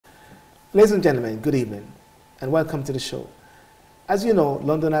Ladies and gentlemen, good evening and welcome to the show. As you know,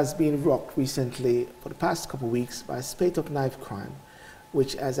 London has been rocked recently for the past couple of weeks by a spate of knife crime,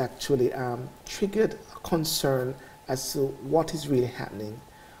 which has actually triggered a concern as to what is really happening.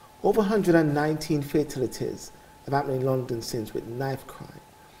 Over 119 fatalities have happened in London since with knife crime.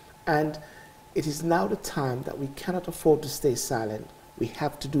 And it is now the time that we cannot afford to stay silent. We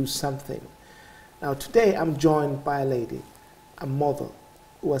have to do something. Now today I'm joined by a lady, a mother,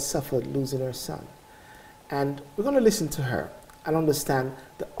 who has suffered losing her son. And we're going to listen to her and understand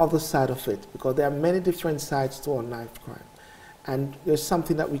the other side of it, because there are many different sides to our knife crime. And there's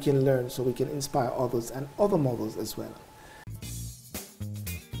something that we can learn so we can inspire others and other mothers as well.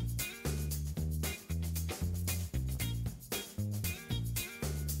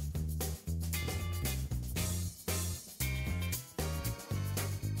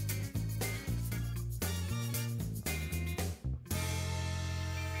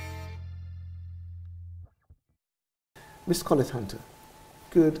 Miss Collet Hunter,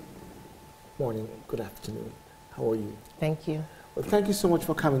 good morning, good afternoon. How are you? Thank you. Well, thank you so much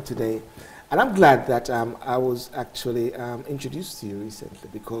for coming today. And I'm glad that I was actually introduced to you recently,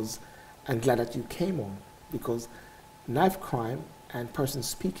 because I'm glad that you came on, because knife crime and persons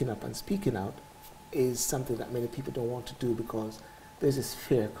speaking up and speaking out is something that many people don't want to do because there's this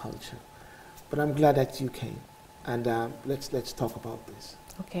fear culture. But I'm glad that you came, and let's talk about this.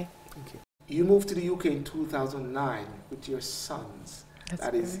 Okay. Thank you. You moved to the UK in 2009 with your sons. That's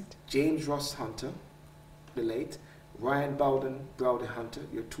that is correct. James Ross Hunter, the late, Ryan Bowden Browder Hunter,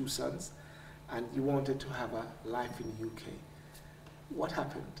 your two sons, and you wanted to have a life in the UK. What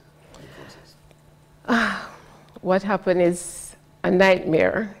happened in the process? What happened is a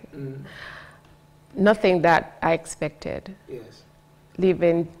nightmare. Nothing that I expected. Yes.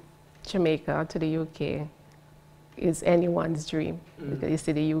 Leaving Jamaica to the UK is anyone's dream. Because you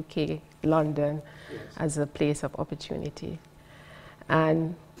see the UK, London, Yes. as a place of opportunity.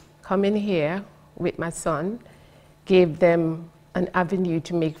 And coming here with my son gave them an avenue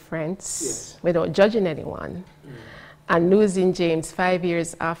to make friends. Yes. Without judging anyone. And losing James 5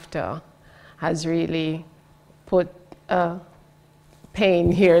 years after has really put a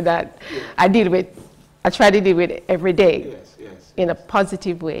pain here that I try to deal with every day. Yes, yes. In a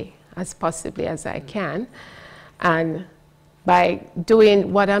positive way as possibly as I can. And by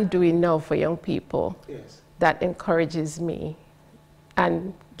doing what I'm doing now for young people, Yes. that encourages me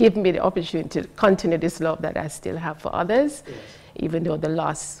and gives me the opportunity to continue this love that I still have for others, Yes. even though the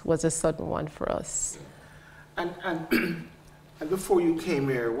loss was a sudden one for us. And and before you came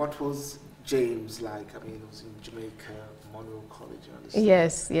here, what was James like? I mean, it was in Jamaica, Monroe College, I understand.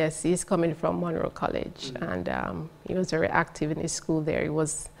 Yes, he's coming from Monroe College, and he was very active in his school there. He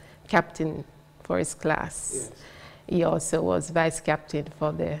was captain for his class. Yes. He also was vice captain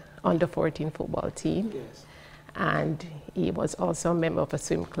for the under-14 football team. Yes. And he was also a member of a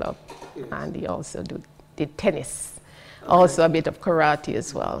swim club. Yes. And he also did tennis, also a bit of karate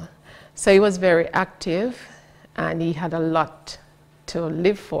as well. So he was very active, and he had a lot to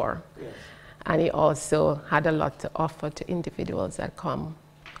live for. Yes. And he also had a lot to offer to individuals that come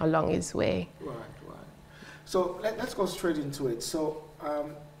along his way. Right. So let's go straight into it. So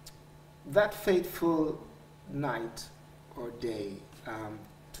that fateful night or day,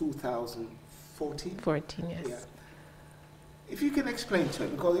 2014? 14, yes. Yeah. If you can explain to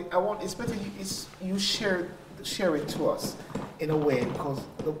it, because it's better you share it to us in a way, because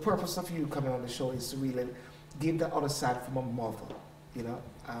the purpose of you coming on the show is to really give the other side from a mother, you know,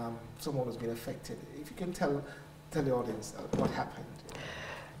 someone who's been affected. If you can tell the audience what happened.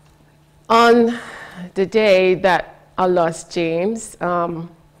 On the day that I lost James,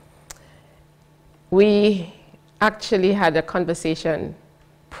 we actually had a conversation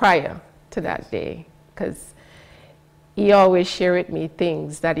prior to that day, because he always shared with me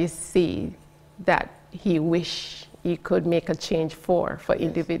things that he see that he wish he could make a change for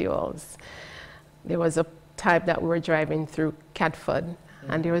individuals. There was a time that we were driving through Catford,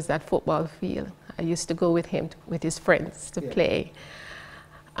 and there was that football field. I used to go with him, with his friends, to play.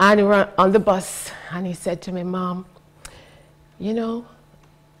 And we were on the bus, and he said to me, "Mom, you know,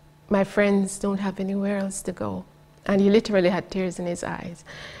 my friends don't have anywhere else to go." And he literally had tears in his eyes.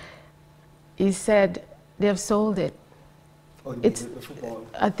 He said, "They've sold it." Oh, It's, the football.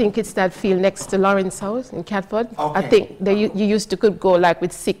 I think it's that field next to Lawrence House in Catford. Okay. I think you used to could go like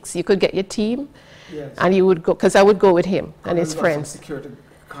with 6. You could get your team, Yes. and you would go, because I would go with him and his friends. Security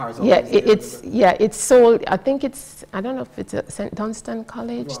cars. Yeah, it's sold. I think it's, I don't know if it's a St. Dunstan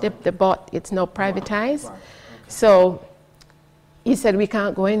College. Right. They bought, it's now privatized. Right. Okay. So he said, "We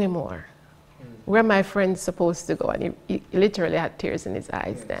can't go anymore. where my friend's supposed to go? And he literally had tears in his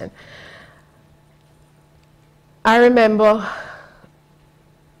eyes then. I remember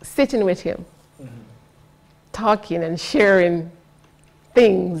sitting with him, talking and sharing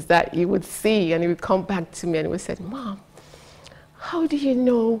things that he would see, and he would come back to me and he would say, Mom, how do you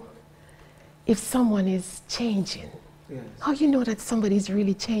know if someone is changing? Yes. How you know that somebody's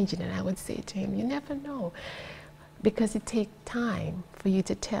really changing? And I would say to him, you never know, because it takes time for you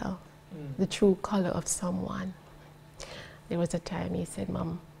to tell the true color of someone. There was a time he said,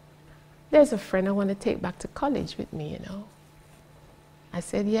 Mom, there's a friend I want to take back to college with me, you know. I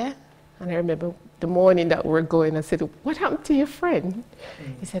said, yeah. And I remember the morning that we were going, I said, what happened to your friend?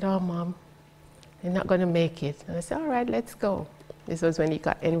 He said, oh, Mom, they're not going to make it. And I said, all right, let's go. This was when he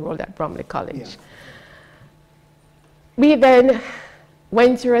got enrolled at Bromley College. Yeah. We then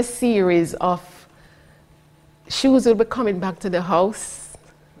went through a series of shoes would be coming back to the house.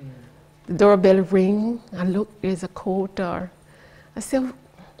 The doorbell ring, and look, there's a coat, or I said,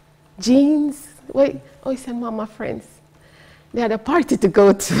 jeans? Wait, oh, he said, Mom, my friends, they had a party to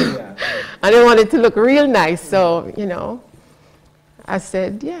go to, and they wanted to look real nice, so, you know, I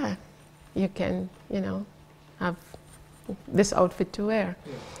said, yeah, you can, you know, have this outfit to wear.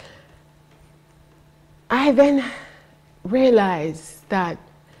 I then realized that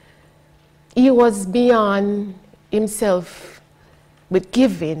he was beyond himself with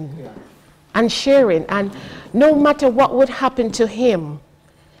giving and sharing, and no matter what would happen to him,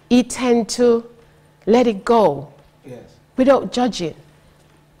 he tended to let it go without judging.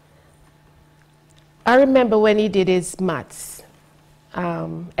 I remember when he did his maths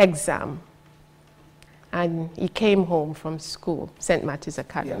exam, and he came home from school, St. Matthew's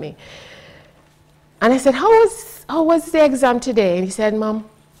Academy. And I said, how was the exam today? And he said, Mom,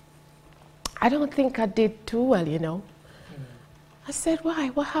 I don't think I did too well, you know. I said, why?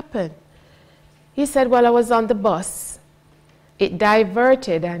 What happened? He said, well, I was on the bus. It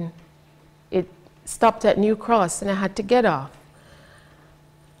diverted and it stopped at New Cross and I had to get off.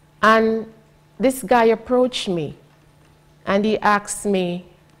 And this guy approached me and he asked me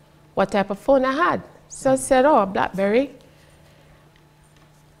what type of phone I had. So I said, oh, a BlackBerry.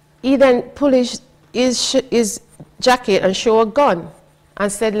 He then pulled his jacket and showed a gun and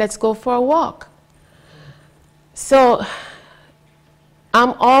said, let's go for a walk. So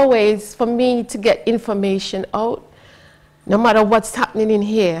I'm always, for me to get information out, no matter what's happening in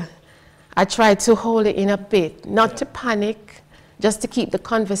here, I try to hold it in a bit, not to panic, just to keep the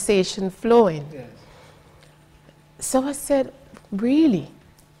conversation flowing. So I said, really?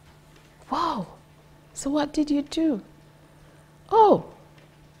 Wow. So what did you do? Oh,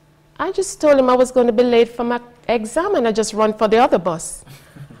 I just told him I was going to be late for my exam and I just run for the other bus.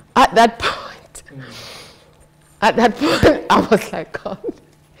 At that point, I was like, God,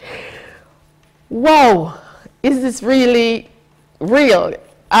 wow, is this really real?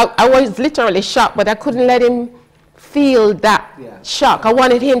 I was literally shocked, but I couldn't let him feel that shock. I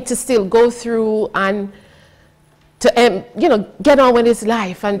wanted him to still go through and to, you know, get on with his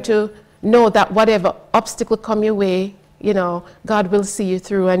life and to know that whatever obstacle come your way, you know, God will see you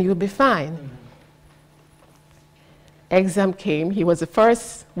through and you'll be fine. Exam came. He was the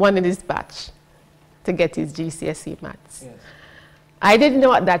first one in his batch to get his GCSE maths. I didn't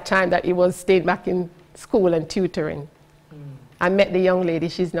know at that time that he was staying back in school and tutoring. I met the young lady.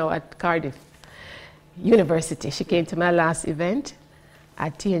 She's now at Cardiff University. She came to my last event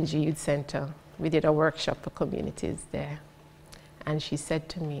at TNG Youth Center. We did a workshop for communities there. And she said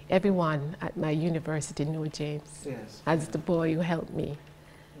to me, everyone at my university knew James as the boy who helped me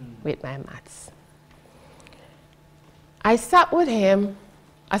with my maths. I sat with him.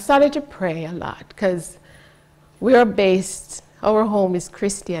 I started to pray a lot because we are based, our home is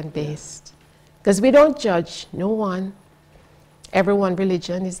Christian based. Because we don't judge no one. Everyone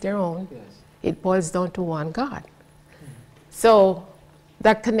religion is their own. It boils down to one God. So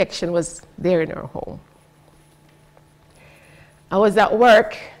that connection was there in our home. I was at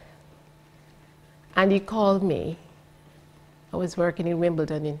work and he called me. I was working in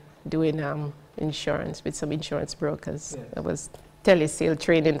Wimbledon doing insurance with some insurance brokers. I was telesale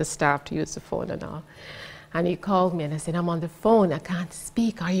training the staff to use the phone and all. And he called me and I said, I'm on the phone, I can't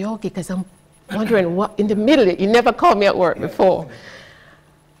speak, are you okay? Because I'm wondering what, in the middle, he never called me at work before.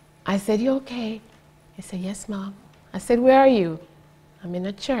 I said, you okay? He said, yes, Mom. I said, where are you? I'm in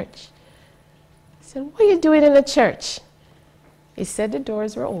a church. I said, what are you doing in a church? He said the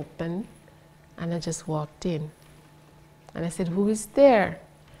doors were open and I just walked in. And I said, who is there?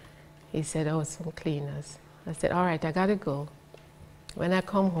 He said, oh, some cleaners. I said, all right, I gotta go. When I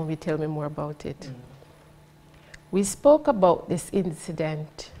come home, you tell me more about it. We spoke about this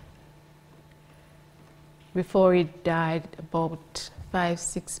incident before he died, about 5,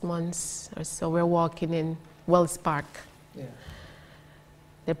 6 months or so, we're walking in Wells Park. Yeah.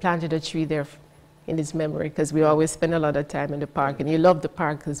 They planted a tree there in his memory because we always spend a lot of time in the park, and he loved the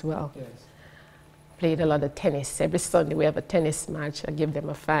park as well. Yes. Played a lot of tennis. Every Sunday we have a tennis match. I give them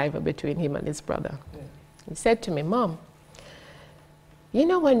a $5 between him and his brother. Yeah. He said to me, Mom, you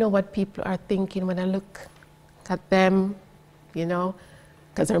know, I know what people are thinking when I look at them, you know,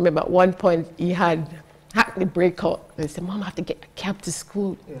 because I remember at one point he had acne breakout. I said, Mom, I have to get a cab to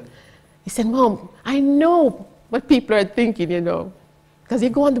school. Yeah. He said, Mom, I know what people are thinking, you know, because you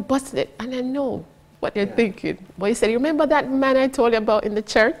go on the bus and I know what they're thinking. But he said, you remember that man I told you about in the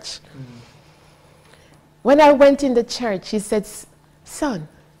church? When I went in the church, he said, son,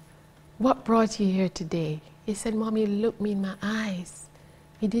 what brought you here today? He said, Mom, he looked me in my eyes.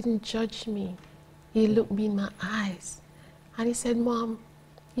 He didn't judge me. He looked me in my eyes. And he said, Mom,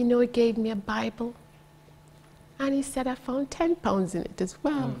 you know, he gave me a Bible. And he said, I found 10 pounds in it as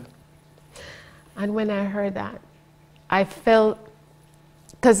well. And when I heard that, I felt,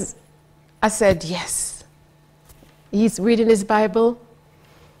 because I said, yes, he's reading his Bible.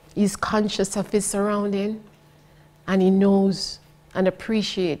 He's conscious of his surrounding, and he knows and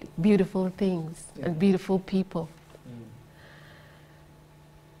appreciates beautiful things and beautiful people.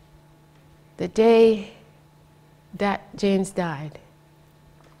 The day that James died,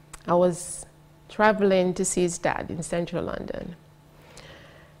 I was traveling to see his dad in central London.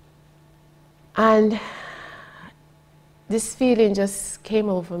 And this feeling just came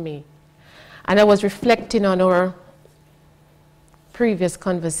over me. And I was reflecting on our previous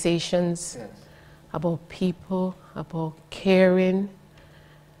conversations about people, about caring.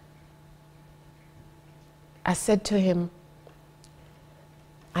 I said to him,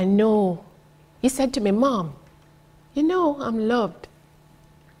 I know. He said to me, Mom, you know I'm loved.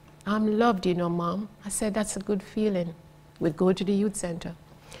 I'm loved, you know, Mom. I said, that's a good feeling. We'd go to the youth center.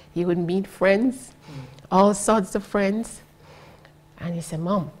 He would meet friends, all sorts of friends. And he said,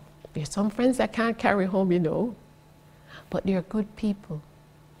 Mom, there's some friends I can't carry home, you know. But they're good people.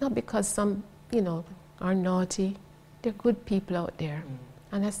 Not because some, you know, are naughty. They're good people out there.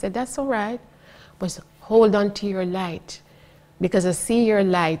 And I said, that's all right. But hold on to your light. Because I see your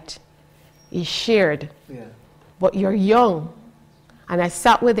light is shared. Yeah. But you're young. And I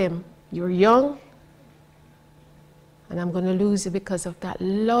sat with him. You're young. And I'm going to lose you because of that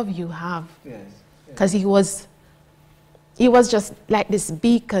love you have. Yes. Because he was just like this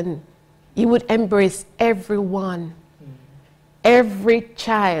beacon. He would embrace everyone. Every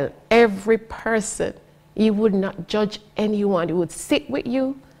child, every person. He would not judge anyone. He would sit with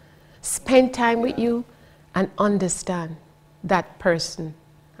you, spend time with you, and understand that person.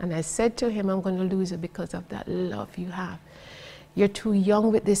 And I said to him, I'm going to lose you because of that love you have. You're too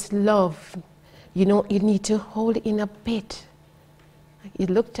young with this love. You know, you need to hold it in a bit. He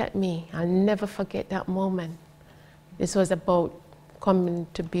looked at me. I'll never forget that moment. This was about coming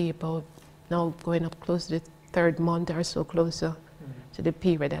to be about now going up close to the 3rd month or so, closer to the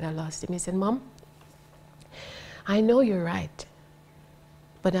period that I lost him. He said, Mom, I know you're right,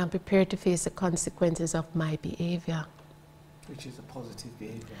 but I'm prepared to face the consequences of my behavior. Which is a positive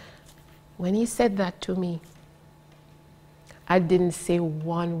behavior. When he said that to me, I didn't say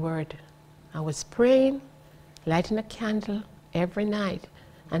one word. I was praying, lighting a candle every night,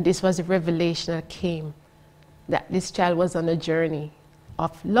 and this was a revelation that came, that this child was on a journey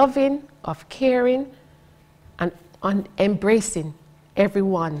of loving, of caring, and on embracing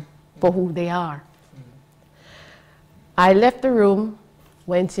everyone for who they are. I left the room,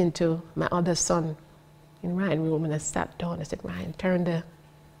 went into my other son in Ryan's room, and I sat down. I said, Ryan, turn the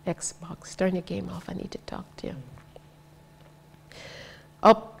Xbox, turn your game off. I need to talk to you.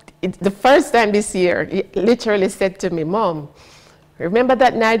 The first time this year, he literally said to me, Mom, remember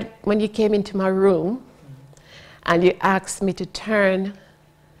that night when you came into my room and you asked me to turn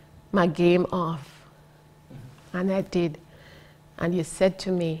my game off? And I did. And you said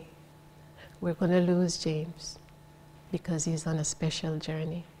to me, we're going to lose James because he's on a special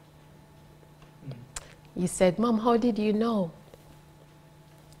journey. You said, Mom, how did you know?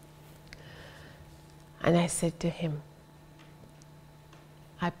 And I said to him,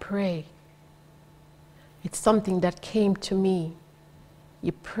 I pray. It's something that came to me.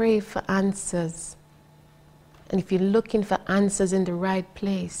 You pray for answers. And if you're looking for answers in the right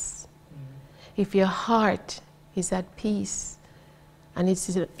place, if your heart is at peace and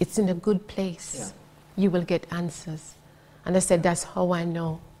it's in a good place, you will get answers. And I said, that's how I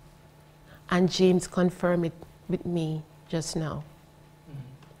know. And James confirmed it with me just now.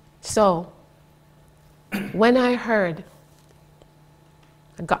 So, when I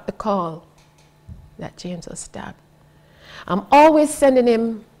got the call that James was stabbed. I'm always sending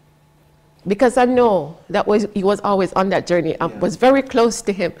him, because I know that he was always on that journey. I was very close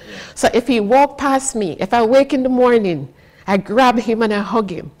to him. Yeah. So if he walked past me, if I wake in the morning, I grab him and I hug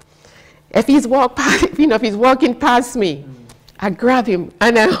him. If he's if he's walking past me, I grab him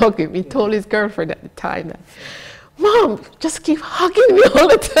and I hug him. He told his girlfriend at the time that, Mom, just keep hugging me all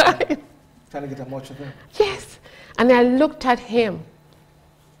the time. Trying to get that much of him? Yes. And I looked at him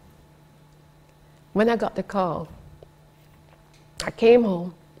when I got the call. I came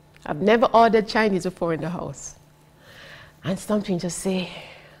home. I've never ordered Chinese before in the house. And something just say,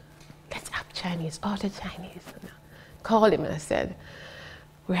 let's have Chinese, order Chinese. And I called him and I said,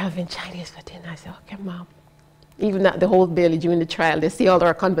 we're having Chinese for dinner. I said, okay, Mom. Even at the Old Bailey during the trial, they see all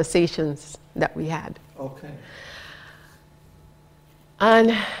our conversations that we had. Okay.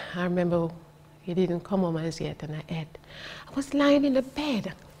 And I remember he didn't come home as yet, and I was lying in the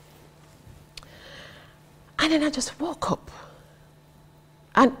bed. And then I just woke up.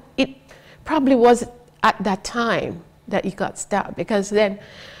 And it probably was at that time that he got stabbed, because then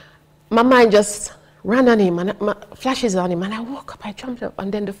my mind just ran on him and flashes on him, and I woke up, I jumped up,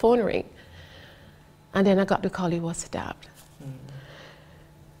 and then the phone rang. And then I got the call he was stabbed.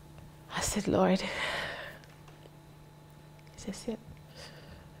 I said, Lord, he says, yeah.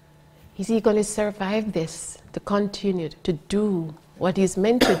 Is he going to survive this, to continue to do what he's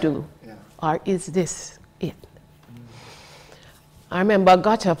meant to do? Yeah. Or is this it? I remember I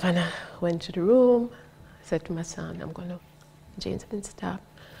got up and I went to the room. I said to my son, James has been stabbed.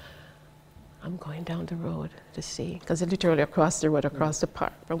 I'm going down the road to see, because literally across the road, across the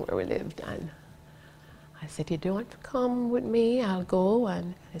park from where we lived. And I said, you don't want to come with me? I'll go.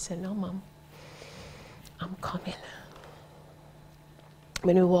 And I said, no, Mom, I'm coming.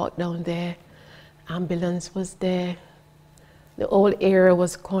 When we walked down there, ambulance was there. The whole area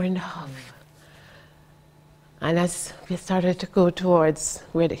was corned off. And as we started to go towards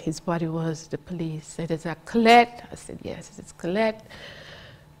where his body was, the police said, is that Collet? I said, yes, it's Collet.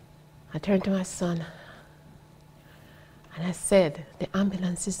 I turned to my son and I said, the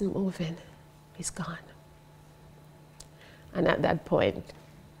ambulance isn't moving, he's gone. And at that point,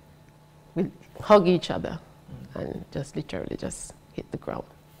 we hug each other and just literally just hit the ground.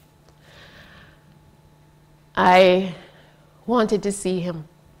 I wanted to see him.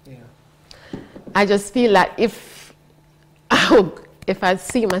 Yeah. I just feel like if I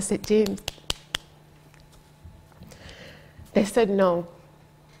see him, I said, James. They said no,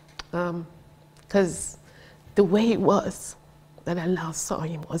 because the way it was that I last saw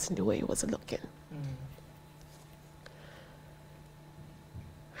him wasn't the way he was looking.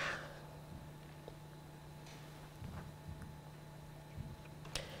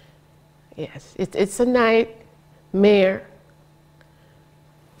 Yes, it's a nightmare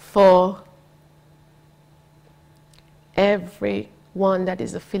for everyone that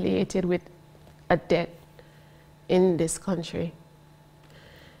is affiliated with a death in this country.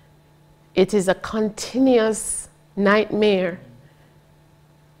 It is a continuous nightmare,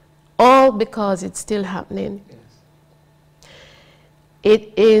 all because it's still happening. Yes.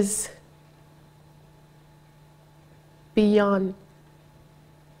 It is beyond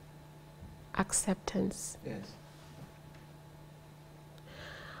acceptance. Yes.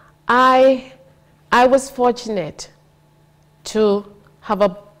 I was fortunate to have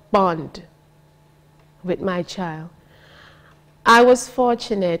a bond with my child. I was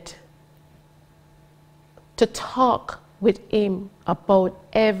fortunate to talk with him about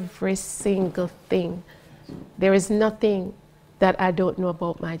every single thing. There is nothing that I don't know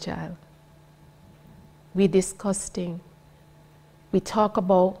about my child. We discuss things. We talk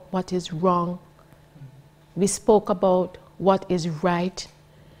about what is wrong. We spoke about what is right.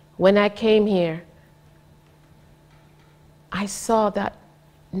 When I came here, I saw that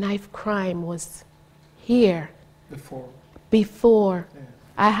knife crime was here. Before. Yeah.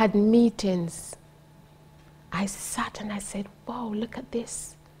 I had meetings. I sat and I said, wow, look at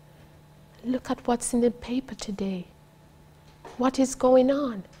this. Look at what's in the paper today. What is going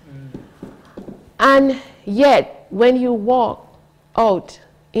on? And yet, when you walk out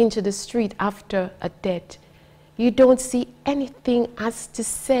into the street after a death, you don't see anything as to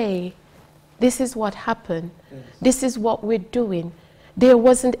say, this is what happened, yes. This is what we're doing. There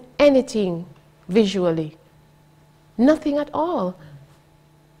wasn't anything visually, nothing at all.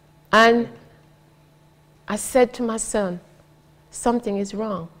 And I said to my son, something is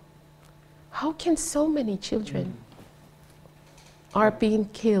wrong. How can so many children are being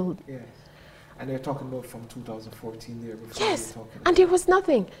killed? Yes. And they're talking about from 2014 there. Yes, and there was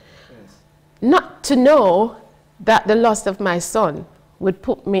nothing. Yes. Not to know that the loss of my son would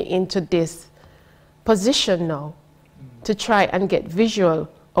put me into this position now to try and get visual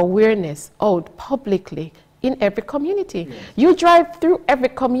awareness out publicly in every community. Yes. You drive through every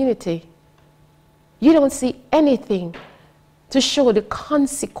community, you don't see anything to show the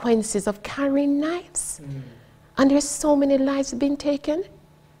consequences of carrying knives. And there's so many lives being taken.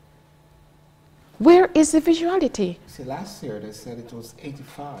 Where is the visuality? See, last year they said it was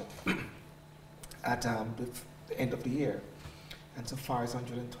 85 at the end of the year, and so far it's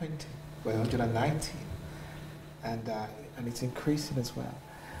 120, well 119, and it's increasing as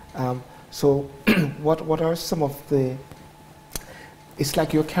well. So, what are some of the? It's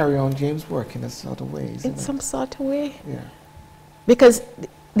like you're carrying on James' work in a sort of way, isn't it? In some sort of way. Yeah. Because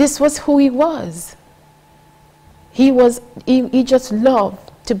this was who he was. He just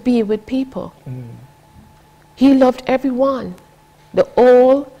loved to be with people. He loved everyone, the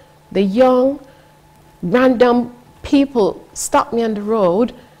old, the young, random people stopped me on the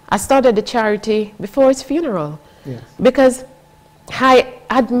road. I started the charity before his funeral. Yes. Because I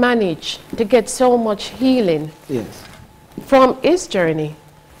had managed to get so much healing Yes. from his journey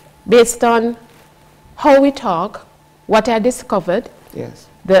based on how we talk, what I discovered. Yes.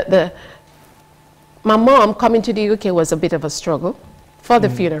 My mom coming to the UK was a bit of a struggle for the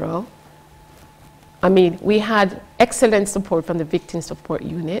funeral. I mean, we had excellent support from the Victim Support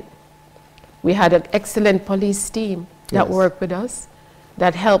Unit. We had an excellent police team that Yes. worked with us,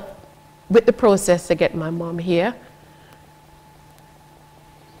 that helped with the process to get my mom here.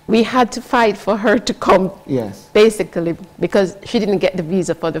 We had to fight for her to come, Yes. basically, because she didn't get the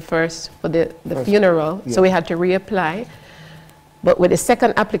visa for the funeral, Yeah. so we had to reapply. But with the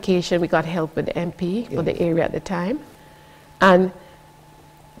second application, we got help with the MP for the Yes. area at the time. And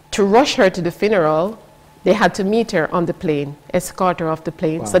to rush her to the funeral, they had to meet her on the plane, escort her off the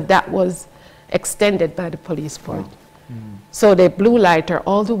plane. Wow. So that was extended by the police force. Wow. So they blue light her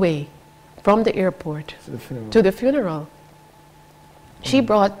all the way from the airport To the funeral. to the funeral. She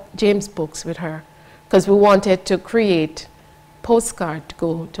brought James' books with her because we wanted to create postcard to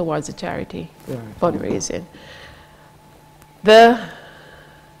go towards the charity Right. fundraising. The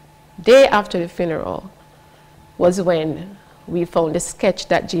day after the funeral was when we found a sketch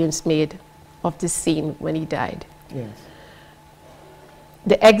that James made of the scene when he died. Yes.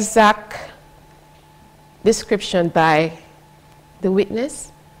 The exact description by the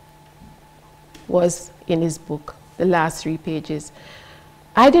witness was in his book, the last 3 pages.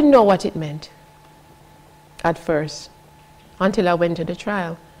 I didn't know what it meant at first until I went to the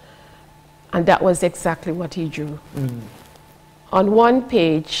trial. And that was exactly what he drew. On one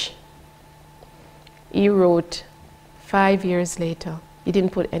page, he wrote 5 years later. He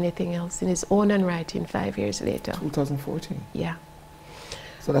didn't put anything else in his own handwriting 5 years later. 2014. Yeah.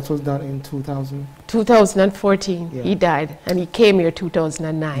 So that was done in 2014, Yeah. he died, and he came here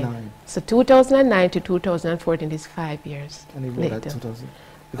 2009. 2009. So 2009 to 2014 is 5 years And he wrote later. that 2000.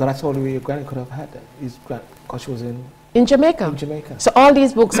 Because that's all the way your granny could have had that. His because she was in Jamaica. Jamaica. So all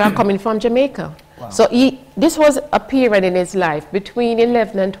these books are coming from Jamaica. Wow. So this was a period in his life between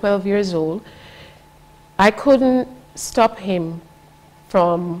 11 and 12 years old. I couldn't stop him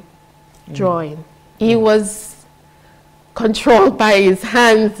from drawing. He was controlled by his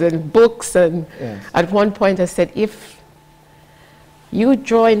hands and books, and Yes. at one point I said, if you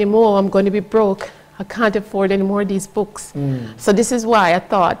draw anymore, I'm going to be broke. I can't afford any more of these books. So this is why I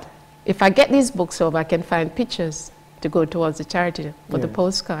thought, if I get these books over, I can find pictures to go towards the charity for the Yes.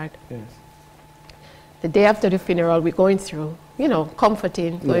 postcard. Yes. The day after the funeral, we're going through,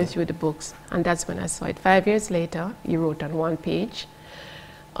 comforting, going Yeah. through the books. And that's when I saw it. 5 years later, he wrote on one page.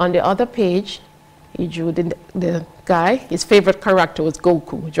 On the other page, he drew the guy. His favorite character was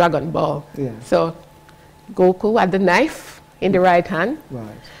Goku, Dragon Ball. Yeah. So Goku had the knife in the right hand. Right.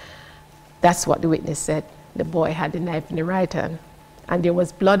 That's what the witness said. The boy had the knife in the right hand. And there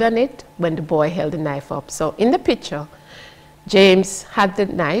was blood on it when the boy held the knife up. So in the picture, James had the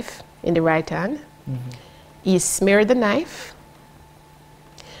knife in the right hand. He smeared the knife.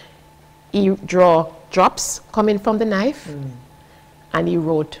 He drew drops coming from the knife. And he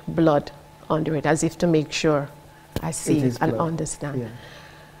wrote blood under it as if to make sure I see It is and blood. understand. Yeah.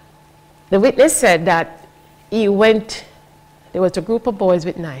 The witness said that there was a group of boys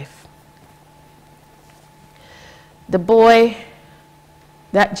with knife. The boy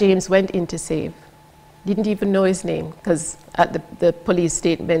that James went in to save didn't even know his name, because at the police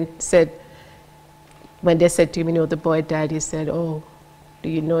statement said, when they said to him, the boy died, he said, oh, do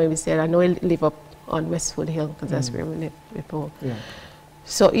you know him? He said, I know he live up on Westwood Hill, because that's where we lived before. Yeah.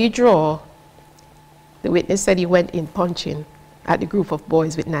 So the witness said he went in punching at the group of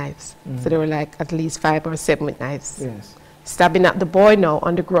boys with knives. So there were like at least 5 or 7 with knives. Yes. stabbing at the boy now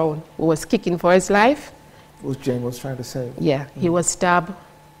on the ground, who was kicking for his life. Who James was trying to save? Yeah, he was stabbed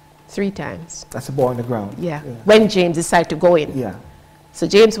 3 times. That's a boy on the ground? Yeah, when James decided to go in. Yeah. So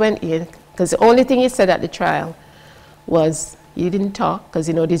James went in, because the only thing he said at the trial was, he didn't talk, because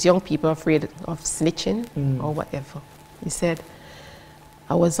you know these young people are afraid of snitching or whatever. He said,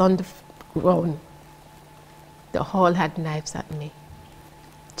 I was on the ground. The hall had knives at me.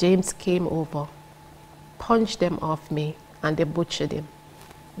 James came over, punched them off me, and they butchered him.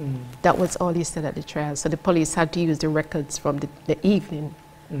 That was all he said at the trial. So the police had to use the records from the evening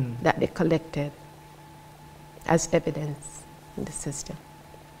that they collected as evidence in the system.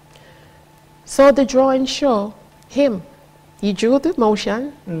 So the drawing show him. He drew the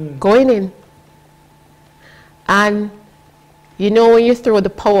motion going in. And you know when you throw the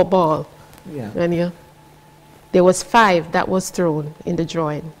power ball, there was 5 that was thrown in the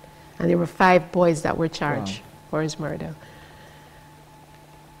drawing. And there were 5 boys that were charged for his murder.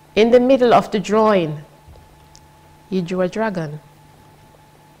 In the middle of the drawing, he drew a dragon.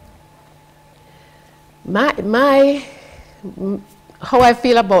 How I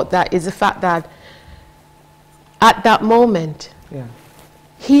feel about that is the fact that at that moment,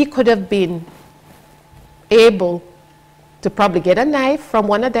 he could have been able to probably get a knife from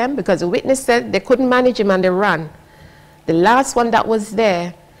one of them, because the witness said they couldn't manage him and they ran. The last one that was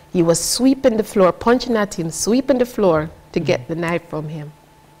there, he was sweeping the floor, punching at him, sweeping the floor to get the knife from him.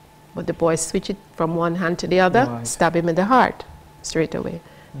 But the boy switched it from one hand to the other, stab him in the heart straight away.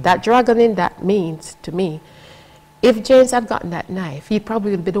 That dragon in that means, to me, if James had gotten that knife, he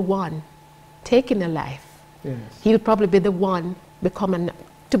probably would be the one taking the life. He would probably be the one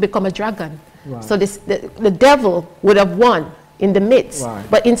to become a dragon. So the devil would have won in the midst.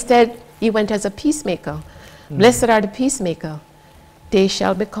 But instead, he went as a peacemaker. Blessed are the peacemaker. They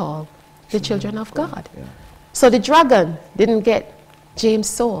shall be called the children of God. So the dragon didn't get James'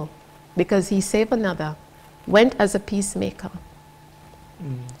 soul because he saved another, went as a peacemaker.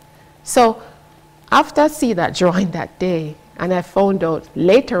 So after I see that drawing that day, and I found out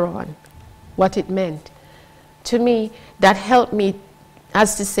later on what it meant, to me, that helped me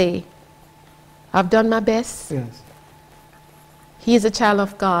as to say, I've done my best. He's a child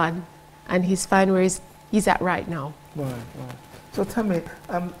of God, and he's fine where he's at right now. So tell me,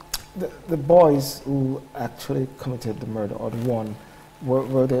 the boys who actually committed the murder, or the one,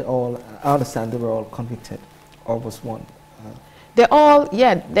 were they all, I understand they were all convicted, or was one? They're all,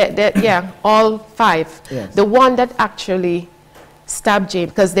 all 5. The one that actually stabbed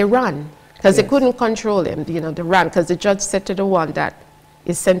James, because they ran, because they couldn't control him, they ran, because the judge said to the one that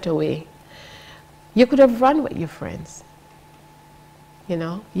is sent away, you could have run with your friends.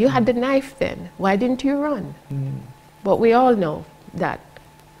 You had the knife then. Why didn't you run? But we all know that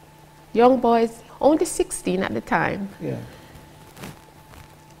young boys, only 16 at the time,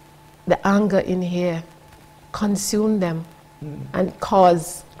 the anger in here consumed them and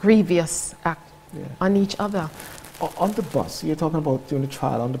caused grievous act on each other. On the bus, you're talking about during the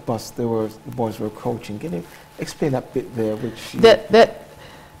trial, on the bus, the boys were crouching. Can you explain that bit there?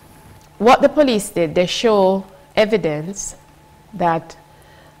 What the police did, they show evidence that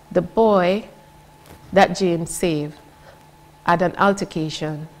the boy that James saved had an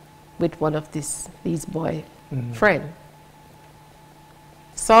altercation with one of these boy friend.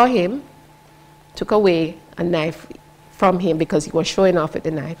 Saw him, took away a knife from him because he was showing off with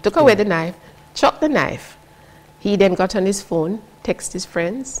the knife. Took away the knife, chopped the knife. He then got on his phone, texted his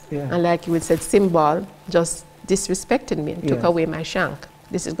friends, and like you would said, Symbol just disrespected me and took away my shank.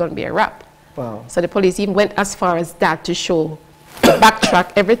 This is going to be a wrap. So the police even went as far as that to show,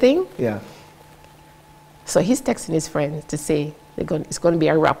 backtrack everything. So he's texting his friends to say it's going to be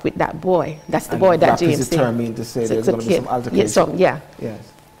a wrap with that boy. That's the boy that James said. Determined to say there's going to be some altercation.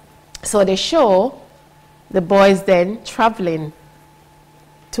 So they show the boys then traveling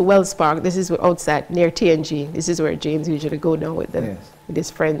to Wells Park. This is where outside near TNG. This is where James usually go down with his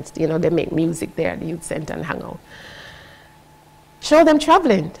friends. They make music there at the youth center and hang out. Show them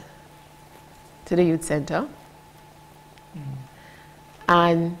traveling to the youth center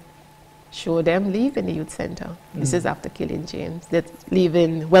and show them leaving the youth center. This is after killing James. They're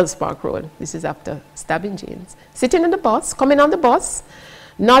leaving Wells Park Road. This is after stabbing James. Sitting in the bus, coming on the bus,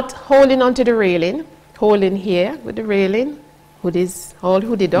 not holding onto the railing, holding here with the railing, hood is all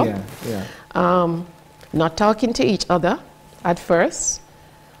hooded up. Not talking to each other at first.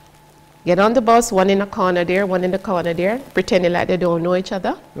 Get on the bus, one in a corner there, one in the corner there, pretending like they don't know each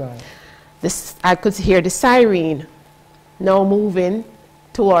other. I could hear the siren now moving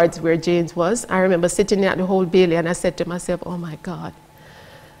towards where James was. I remember sitting at the Old Bailey and I said to myself, oh my God,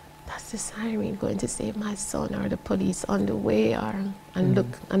 that's the siren going to save my son, or the police on the way, or and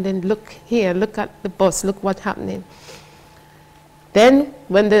look, and then look here, look at the bus, look what's happening. Then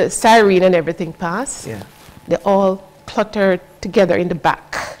when the siren and everything passed, they all cluttered together in the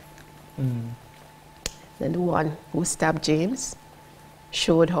back. Then the one who stabbed James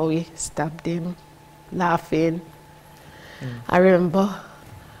showed how he stabbed him, laughing. I remember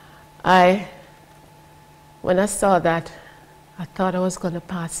when I saw that, I thought I was going to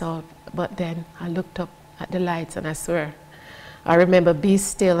pass out, but then I looked up at the lights and I swear, I remember, be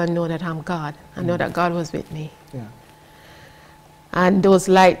still and know that I'm God. I know that God was with me. And those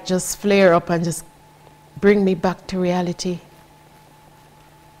lights just flare up and just bring me back to reality.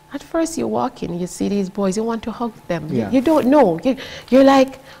 At first you walk in, you see these boys, you want to hug them. You don't know. You're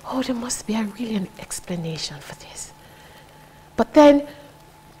like, oh, there must be really an explanation for this. But then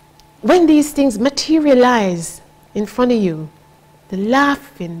when these things materialize in front of you, the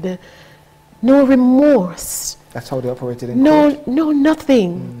laughing, no remorse. That's how they operated in court? No,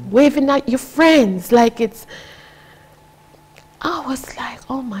 nothing. Waving at your friends like it's... I was like,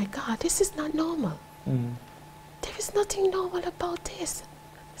 oh my God, this is not normal. There is nothing normal about this.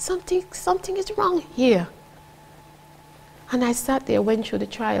 Something is wrong here. And I sat there, went through the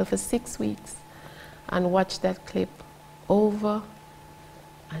trial for 6 weeks and watched that clip over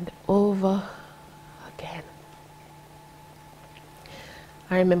and over again.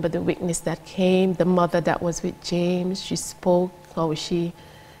 I remember the witness that came, the mother that was with James. She spoke how she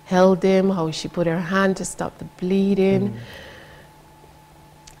held him, how she put her hand to stop the bleeding.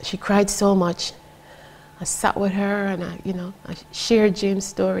 She cried so much. I sat with her and I shared James'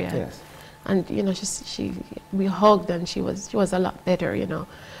 story. And we hugged and she was a lot better,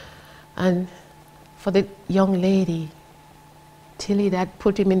 And for the young lady, Tilly, that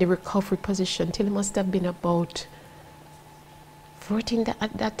put him in the recovery position. Tilly must have been about 14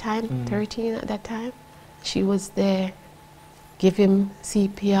 at that time, 13 at that time. She was there, give him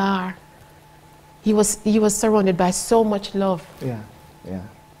CPR. He was surrounded by so much love.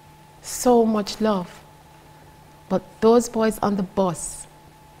 So much love. But those boys on the bus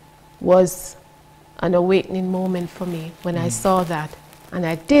was an awakening moment for me when I saw that. And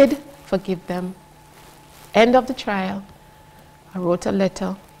I did forgive them. End of the trial, I wrote a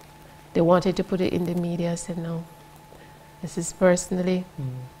letter. They wanted to put it in the media. I said, no, this is personally,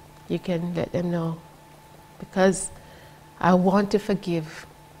 you can let them know. Because I want to forgive,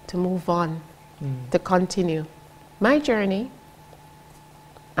 to move on, to continue my journey,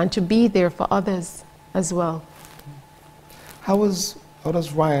 and to be there for others as well. How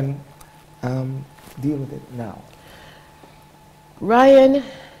does Ryan deal with it now? Ryan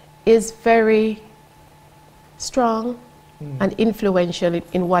is very strong and influential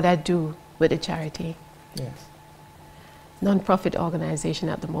in what I do with the charity. Non-profit organization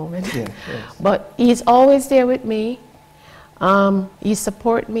at the moment. But he's always there with me. He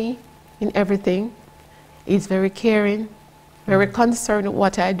supports me in everything. He's very caring, very concerned with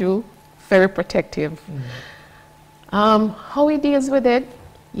what I do, very protective. How he deals with it,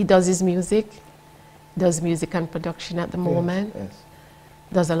 he does his music, does music and production at the moment,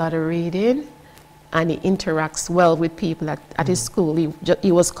 does a lot of reading, and he interacts well with people at his school.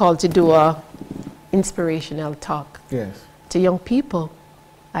 He was called to do a inspirational talk to young people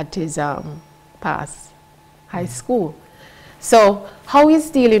at his past high school. So how he's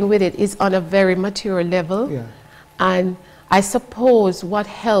dealing with it is on a very mature level, and I suppose what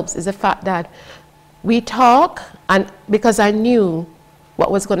helps is the fact that we talk, and because I knew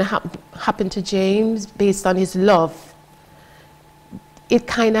what was going to happen to James based on his love, it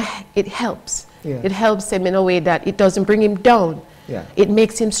helps. It helps him in a way that it doesn't bring him down. It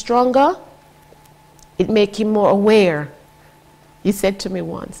makes him stronger. It makes him more aware. He said to me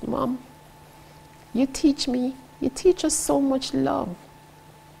once, Mom, you teach us so much love.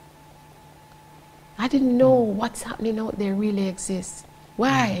 I didn't know what's happening out there really exists.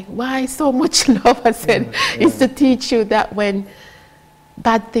 Why? Why so much love? I said, it's to teach you that when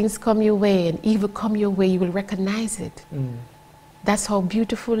bad things come your way and evil come your way, you will recognize it. That's how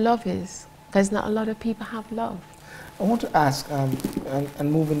beautiful love is. Because not a lot of people have love. I want to ask,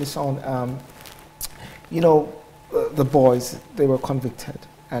 and moving this on, the boys, they were convicted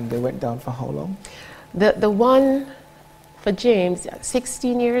and they went down for how long? The one for James,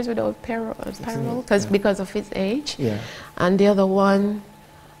 16 years without parole, because of his age. And the other one,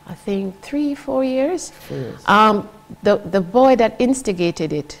 I think 3-4 years. The boy that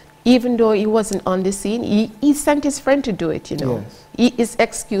instigated it, even though he wasn't on the scene, he sent his friend to do it, His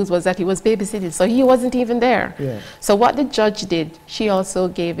excuse was that he was babysitting, so he wasn't even there. So what the judge did, she also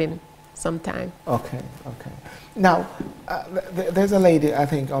gave him sometime. Okay, okay. Now, there's a lady, I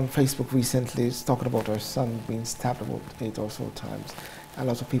think, on Facebook recently is talking about her son being stabbed about 8 or so times. A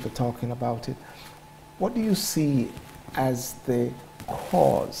lot of people talking about it. What do you see as the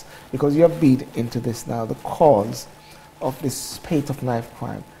cause? Because you have been into this now, the cause of this spate of knife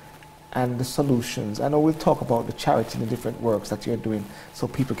crime and the solutions. I know we'll talk about the charity and the different works that you're doing so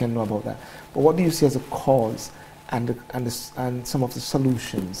people can know about that. But what do you see as a cause and some of the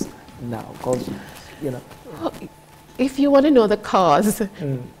solutions now? Because, you know. Well, if you want to know the cause,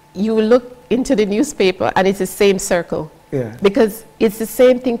 you look into the newspaper and it's the same circle. Yeah. Because it's the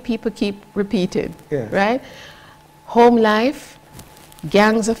same thing people keep repeating, Yeah. right? Home life,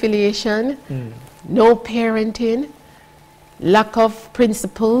 gangs affiliation, no parenting, lack of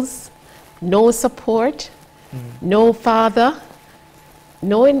principles, no support, no father.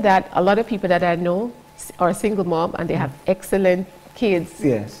 Knowing that a lot of people that I know are single mom and they have excellent kids.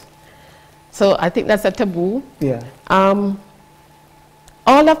 Yes. So I think that's a taboo. Yeah.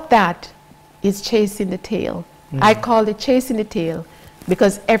 All of that is chasing the tail. I call it chasing the tail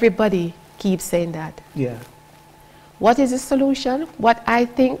because everybody keeps saying that. Yeah. What is the solution? What I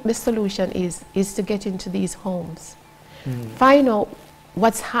think the solution is to get into these homes. Find out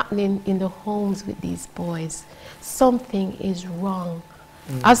what's happening in the homes with these boys. Something is wrong.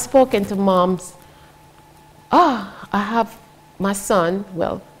 I've spoken to moms. I have my son,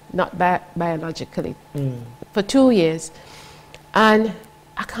 well, not biologically, for 2 years, and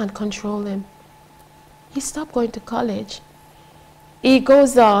I can't control him. He stopped going to college. He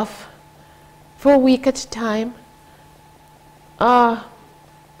goes off for a week at a time.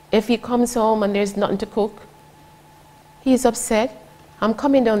 If he comes home and there's nothing to cook, he's upset. I'm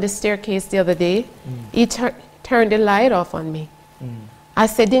coming down the staircase the other day. He turned the light off on me. I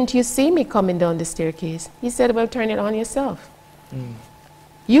said, didn't you see me coming down the staircase? He said, well, turn it on yourself.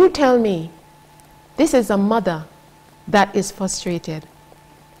 You tell me, this is a mother that is frustrated.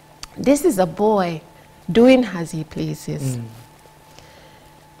 This is a boy doing as he pleases.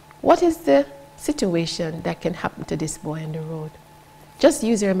 What is the situation that can happen to this boy on the road? Just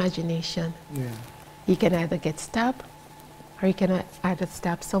use your imagination. Yeah. He can either get stabbed or he can either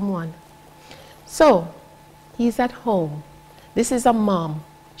stab someone. So, he's at home. This is a mom.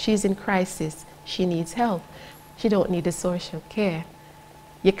 She's in crisis. She needs help. She don't need the social care.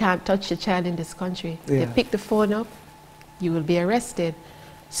 You can't touch the child in this country. Yeah. You pick the phone up, you will be arrested.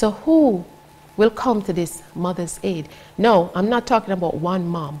 So who will come to this mother's aid? No, I'm not talking about one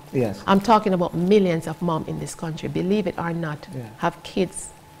mom. Yes. I'm talking about millions of moms in this country, believe it or not, have kids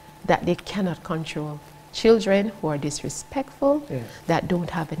that they cannot control. Children who are disrespectful, that don't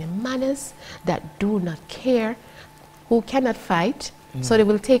have any manners, that do not care, who cannot fight, so they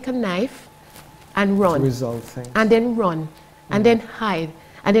will take a knife and run, and then run, and then hide,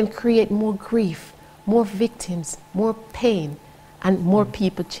 and then create more grief, more victims, more pain, and more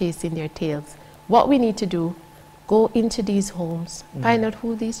people chasing their tails. What we need to do, go into these homes, find out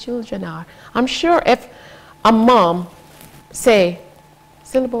who these children are. I'm sure if a mom say,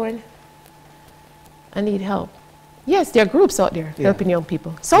 SYLBOURNE, I need help. Yes, there are groups out there helping young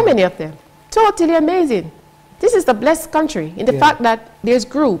people. So many of them. Totally amazing. This is the blessed country in the fact that there's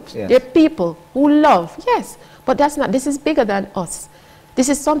groups, there are people who love. Yes, but that's not, this is bigger than us. This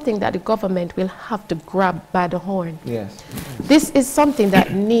is something that the government will have to grab by the horn. Yes. This is something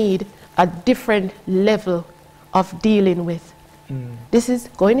that need a different level of dealing with. This is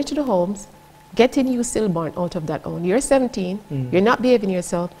going into the homes, getting you SYLBOURNE out of that home. You're 17, you're not behaving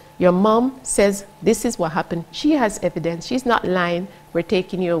yourself. Your mom says, this is what happened. She has evidence. She's not lying. We're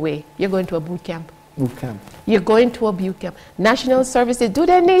taking you away. You're going to a boot camp. Boot camp. You're going to a boot camp. National services, do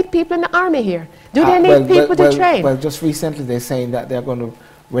they need people in the army here? Do they need people to train? Well, just recently they're saying that they're going to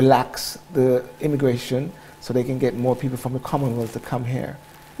relax the immigration so they can get more people from the Commonwealth to come here.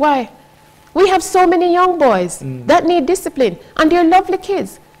 Why? We have so many young boys that need discipline, and they're lovely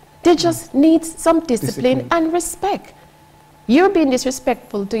kids. They just need some discipline and respect. You're being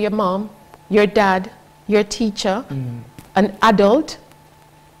disrespectful to your mom, your dad, your teacher, an adult,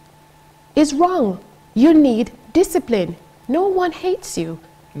 is wrong. You need discipline. No one hates you.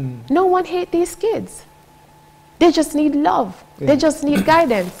 No one hates these kids. They just need love. They just need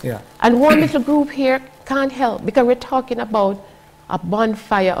guidance. And one little group here can't help because we're talking about a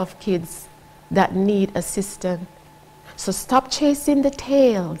bonfire of kids that need assistance. So stop chasing the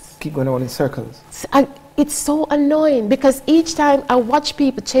tails. Keep going on in circles. It's so annoying because each time I watch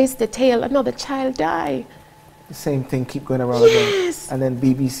people chase the tail, another child die. The same thing, keep going around again. And then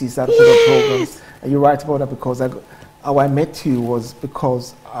BBC started to put up programs. And you're right about that because how I met you was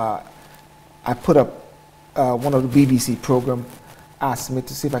because I put up one of the BBC program asked me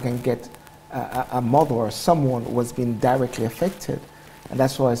to see if I can get a mother or someone who was being directly affected. And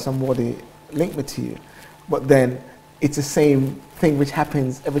that's why somebody linked me to you. But then it's the same thing which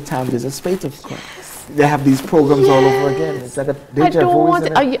happens every time there's a spate of crime. Yes. They have these programs all over again. It's like a deja vu,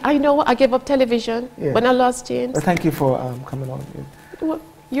 isn't it? I know I gave up television when I lost James. Well, thank you for coming on. Well,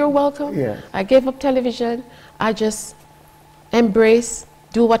 you're welcome. Yeah. I gave up television. I just embrace,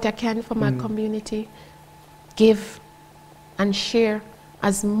 do what I can for my community, give and share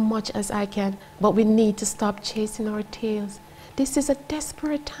as much as I can. But we need to stop chasing our tails. This is a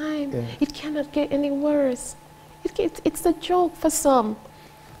desperate time. Yeah. It cannot get any worse. It's a joke for some.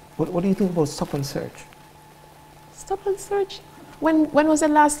 What do you think about stop and search? Stop and search? When was the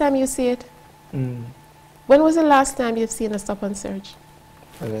last time you see it? When was the last time you've seen a stop and search?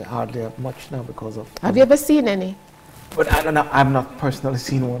 Well, hardly much now because of... Have you ever seen any? But I don't know, I've not personally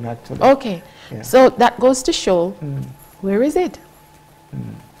seen one actually. Okay, so that goes to show, where is it?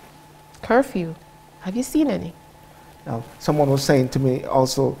 Curfew. Have you seen any? Now, someone was saying to me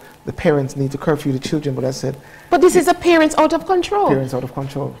also, the parents need to curfew the children, but I said... But this is a parents out of control. Parents out of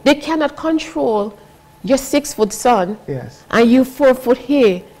control. They cannot control your 6-foot son, yes, and you 4-foot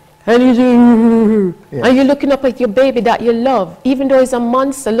here, and you're looking up at your baby that you love, even though he's a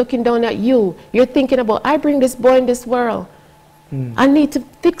monster looking down at you. You're thinking about, I bring this boy in this world. I need to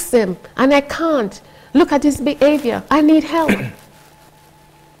fix him, and I can't. Look at his behavior. I need help.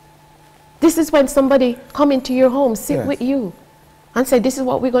 This is when somebody come into your home, sit with you, and say, this is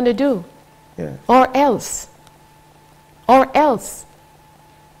what we're going to do. Yes. Or else. Or else.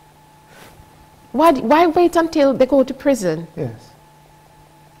 Why wait until they go to prison? Yes.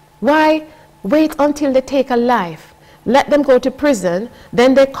 Why wait until they take a life? Let them go to prison,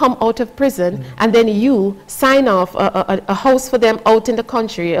 then they come out of prison, and then you sign off a house for them out in the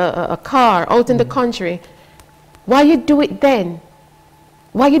country, a car out in the country. Why you do it then?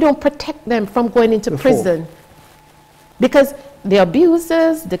 Why you don't protect them from going into prison? Because the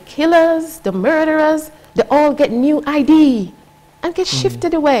abusers, the killers, the murderers, they all get new ID and get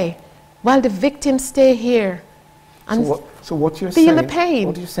shifted away while the victims stay here. And so what you're feel saying, the pain.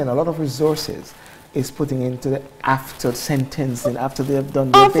 what you're saying, a lot of resources is putting into the after sentencing, after they have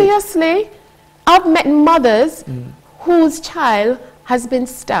done their bit. Obviously, I've met mothers whose child has been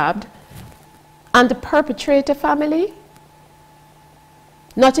stabbed and the perpetrator family,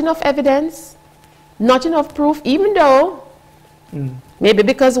 not enough evidence, not enough proof, even though maybe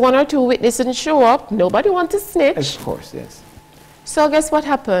because 1 or 2 witnesses didn't show up, nobody wants to snitch. Of course, yes. So guess what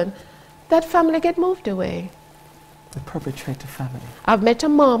happened? That family get moved away. The perpetrator family. I've met a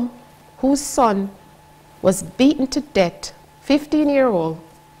mom whose son was beaten to death, 15-year-old.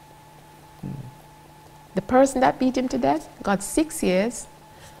 The person that beat him to death got 6 years,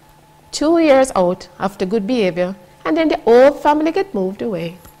 2 years out after good behavior, and then the whole family get moved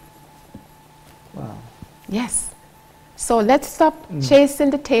away. Wow. Yes. So let's stop chasing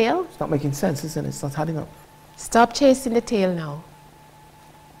the tail. It's not making sense, isn't it? It's not adding up. Stop chasing the tail now.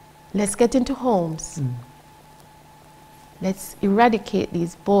 Let's get into homes. Let's eradicate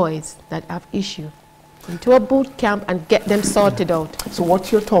these boys that have issue into a boot camp and get them sorted out. So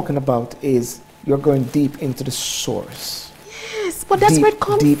what you're talking about is you're going deep into the source. Yes, but that's where it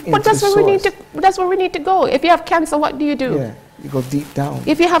comes. But that's where we need to. That's where we need to go. If you have cancer, what do? Yeah, you go deep down.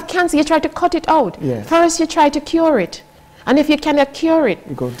 If you have cancer, you try to cut it out. Yes. First, you try to cure it, and if you cannot cure it,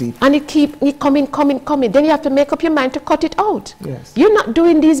 you go deep. And it coming. Then you have to make up your mind to cut it out. Yes. You're not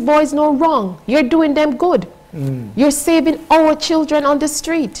doing these boys no wrong. You're doing them good. You're saving our children on the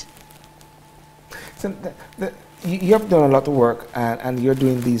street. So you have done a lot of work, and you're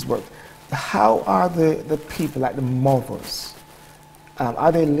doing these work. How are the people, like the mothers,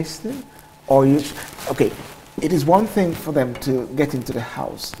 are they listening? Or okay, it is one thing for them to get into the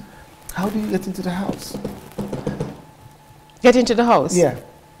house. How do you get into the house? Get into the house? Yeah.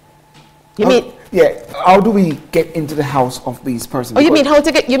 You mean? Yeah. How do we get into the house of these persons? Oh, you mean how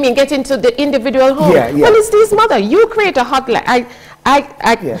to get? You mean get into the individual home? Yeah, yeah. Well, it's this mother. You create a hotline.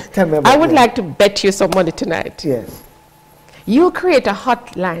 Yes. Tell me about I would like to bet you some money tonight. Yes. You create a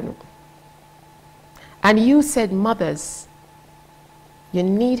hotline, and you said, mothers, you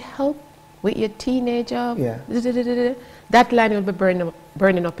need help with your teenager. Yeah. That line will be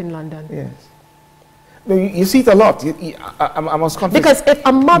burning up in London. Yes. No, you see it a lot. I must confess. Because if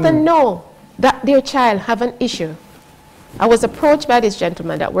a mother know that their child have an issue, I was approached by this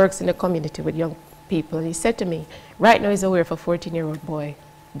gentleman that works in the community with young people, and he said to me, right now he's aware of a 14-year-old boy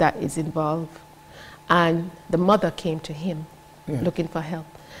that is involved, and the mother came to him looking for help,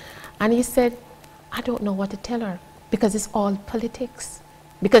 and he said, I don't know what to tell her because it's all politics,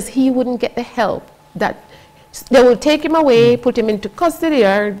 because he wouldn't get the help that They will take him away, put him into custody,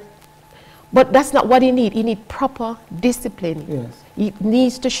 but that's not what he needs. He needs proper discipline. Yes. He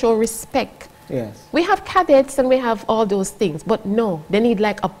needs to show respect. Yes. We have cadets and we have all those things, but no, they need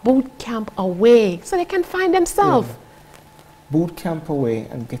like a boot camp away so they can find themselves. Yeah. Boot camp away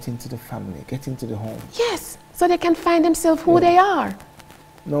and get into the family, get into the home. Yes, so they can find themselves who they are.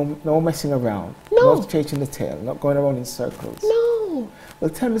 No messing around. No. Not chasing the tail, not going around in circles. No. Well,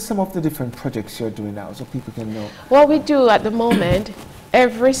 tell me some of the different projects you're doing now so people can know. What we do at the moment,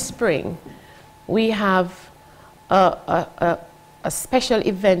 every spring, we have a special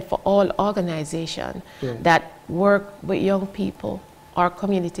event for all organizations that work with young people or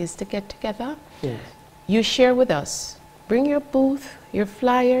communities to get together. Yes. You share with us. Bring your booth, your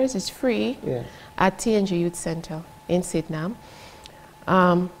flyers, it's free at TNG Youth Center in Sydenham.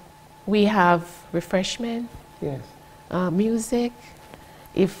 We have refreshment, music.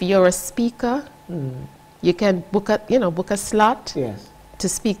 If you're a speaker, you can book a slot to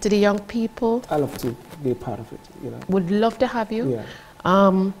speak to the young people. I love to be a part of it. Would love to have you.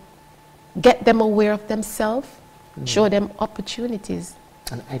 Get them aware of themselves, show them opportunities.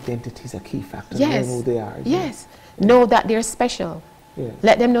 And identity is a key factor. Yes. Know who they are. Yes. Know that they're special. Yes.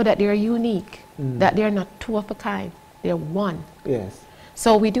 Let them know that they're unique, that they're not two of a kind. They're one. Yes.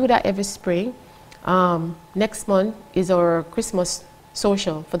 So we do that every spring. Next month is our Christmas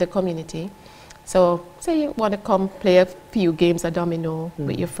social for the community. So say you want to come play a few games of domino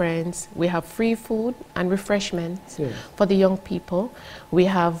with your friends. We have free food and refreshments for the young people. We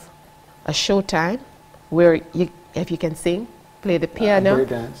have a showtime where if you can sing, play the piano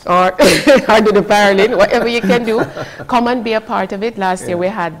or do the violin, whatever you can do, come and be a part of it. Last year we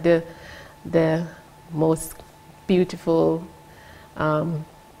had the most beautiful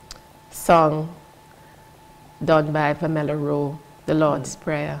song done by Pamela Rowe, the Lord's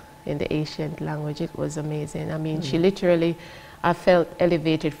Prayer in the ancient language. It was amazing. I mean, she literally, I felt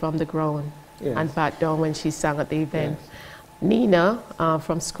elevated from the ground and back down when she sang at the event. Nina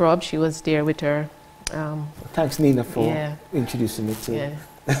from Scrub, she was there with her. Thanks, Nina, for introducing me to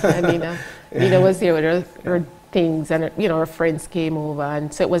Nina was here with her things, and her friends came over,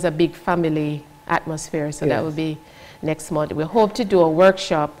 and so it was a big family atmosphere. So that will be next month. We hope to do a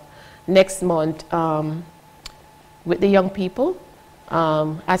workshop next month with the young people,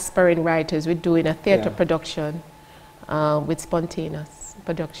 aspiring writers. We're doing a theatre production with Spontaneous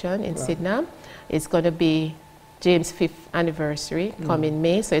Production in Sydenham. It's going to be James' 5th anniversary coming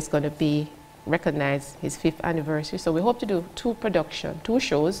May, so it's going to be recognize his 5th anniversary. So we hope to do two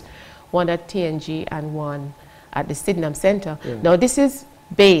shows, one at TNG and one at the Sydenham Center. Now this is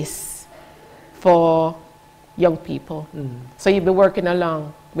base for young people. So you'll be working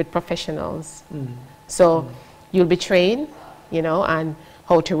along with professionals. So you'll be trained, and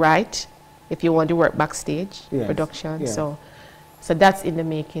how to write if you want to work backstage production. So that's in the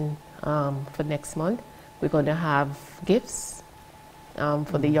making for next month. We're going to have gifts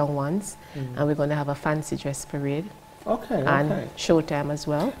for the young ones, and we're going to have a fancy dress parade and showtime as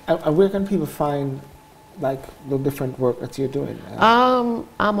well. And where can people find the different work that you're doing? I'm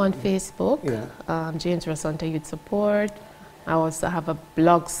on Facebook, James Ross Hunter Youth Support. I also have a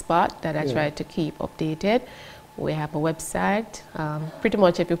blog spot that I try to keep updated. We have a website. Pretty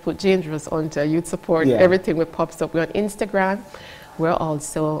much if you put James Ross Hunter Youth Support, everything will pops up. We're on Instagram. We're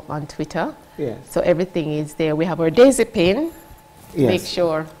also on Twitter. So everything is there. We have our daisy pin. Make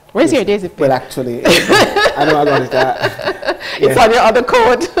sure. Where's your daisy pin? Well, actually, I know I got it. It's on your other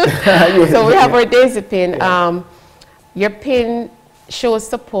code. So we have our daisy pin. Your pin shows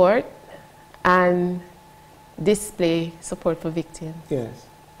support and display support for victims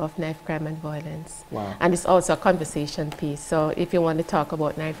of knife crime and violence. And it's also a conversation piece. So if you want to talk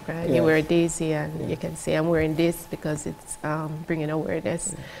about knife crime, you wear a daisy and you can say, I'm wearing this because it's bringing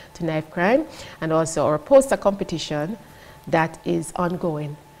awareness to knife crime. And also our poster competition that is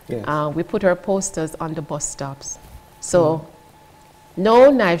ongoing. We put our posters on the bus stops. So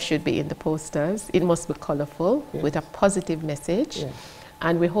no knife should be in the posters. It must be colorful with a positive message.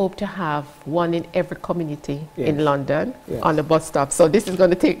 And we hope to have one in every community in London on the bus stop. So this is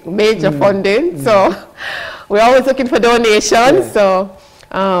going to take major funding. So we're always looking for donations. So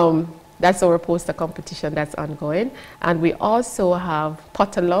that's our poster competition that's ongoing. And we also have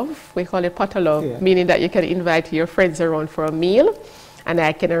Potter Love. We call it Potter Love, meaning that you can invite your friends around for a meal. And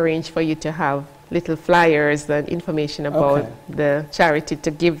I can arrange for you to have little flyers and information about the charity to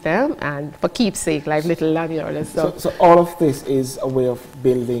give them, and for keepsake, like little lanyards. So all of this is a way of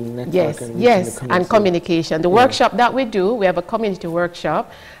building network and communication. The workshop that we do, we have a community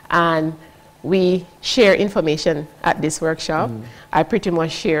workshop, and we share information at this workshop. I pretty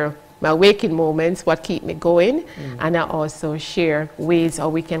much share my waking moments, what keep me going, and I also share ways how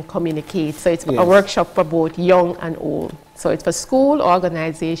we can communicate. So it's a workshop for both young and old. So it's for school,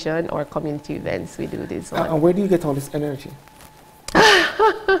 organization, or community events. We do this one. And where do you get all this energy?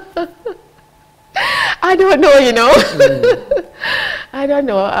 I don't know, you know. I don't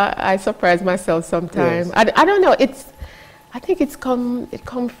know. I surprise myself sometimes. Yes. I don't know. I think it come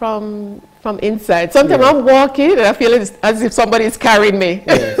from inside. Sometimes I'm walking and I feel as if somebody is carrying me.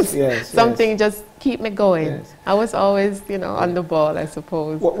 Yes, Something just keep me going. Yes. I was always, you know, on the ball, I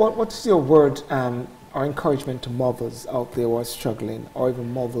suppose. What's your word or encouragement to mothers out there who are struggling, or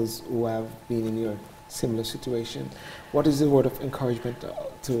even mothers who have been in your similar situation? What is the word of encouragement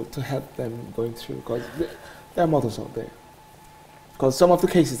to help them going through? Because there are mothers out there. Because some of the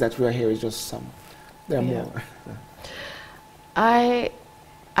cases that we are here is just some. There are more.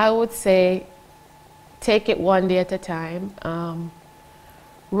 I would say take it one day at a time.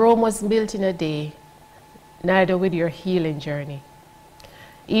 Rome was built in a day, neither with your healing journey.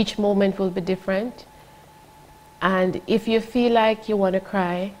 Each moment will be different. And if you feel like you want to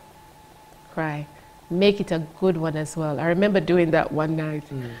cry, cry. Make it a good one as well. I remember doing that one night.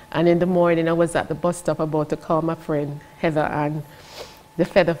 And in the morning, I was at the bus stop about to call my friend, Heather, and the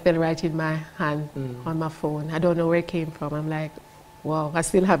feather fell right in my hand on my phone. I don't know where it came from. I'm like, wow, I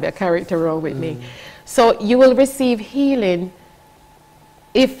still have a character around with me. So you will receive healing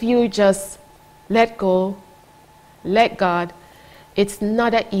if you just let go, let God. It's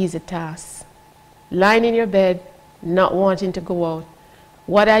not an easy task. Lying in your bed, not wanting to go out.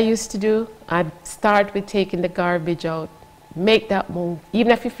 What I used to do, I'd start with taking the garbage out. Make that move.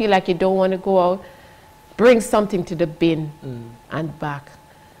 Even if you feel like you don't want to go out, bring something to the bin and back.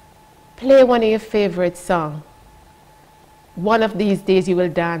 Play one of your favorite songs. One of these days you will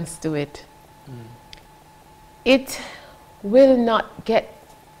dance to it. It will not get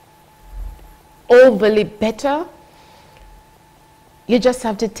overly better. You just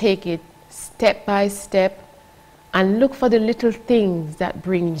have to take it step by step and look for the little things that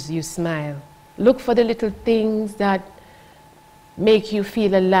brings you smile. Look for the little things that make you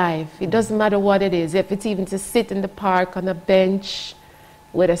feel alive. It doesn't matter what it is. If it's even to sit in the park on a bench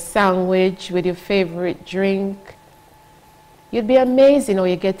with a sandwich, with your favorite drink, you'd be amazing how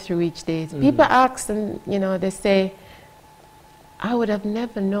you get through each day. People ask and, you know, they say, I would have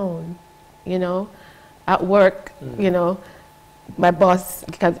never known, you know, at work, you know, my boss,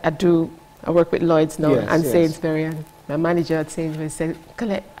 because I work with Lloyd's now and Sainsbury, and my manager at Sainsbury said,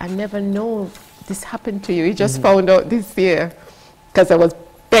 Colette, I never know this happened to you. You just found out this year, because I was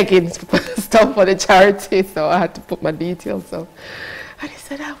begging stuff for the charity, so I had to put my details up. And he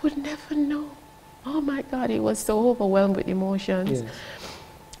said, I would never know. Oh my God, he was so overwhelmed with emotions.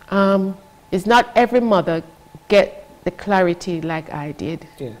 It's not every mother get the clarity like I did.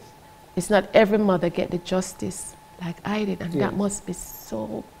 It's not every mother get the justice like I did, and that must be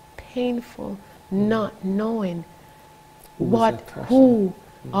so painful, not knowing who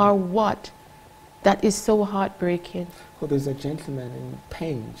or what. That is so heartbreaking. Well, there's a gentleman in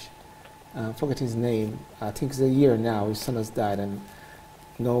Penge, I forget his name, I think it's a year now, his son has died, and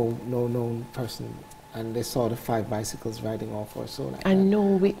no known person, and they saw the 5 bicycles riding off or so. Like and no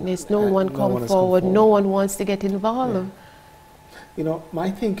witness, no one come forward, no one wants to get involved. You know,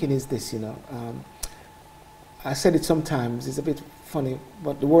 my thinking is this, you know, I said it sometimes, it's a bit funny,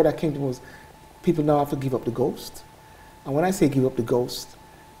 but the word that came to me was, people now have to give up the ghost. And when I say give up the ghost,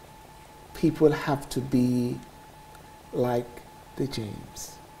 people have to be like the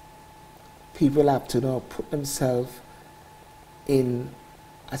James. People have to now put themselves in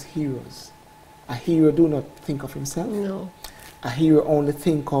as heroes. A hero do not think of himself. No. A hero only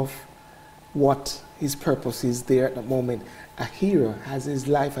think of what his purpose is there at the moment. A hero has his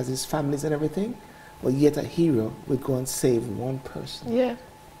life, has his families and everything, but yet a hero will go and save one person,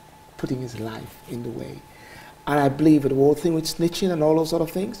 putting his life in the way. And I believe the whole thing with snitching and all those other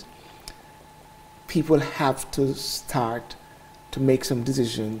things, people have to start to make some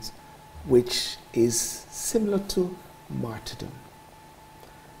decisions which is similar to martyrdom.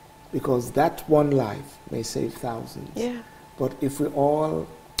 Because that one life may save thousands. But if we all,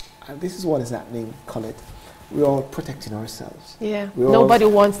 and this is what is happening, Colette, we're all protecting ourselves. Nobody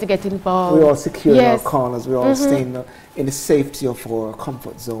wants to get involved. We're all secure in our corners. We're all staying in the safety of our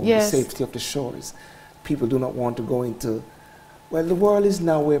comfort zone, the safety of the shores. People do not want to go into, well, the world is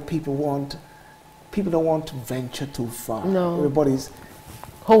now where people don't want to venture too far. No. Everybody's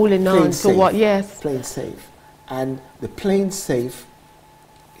holding on to what, playing safe. And the playing safe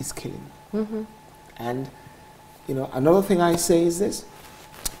is killing. And, you know, another thing I say is this,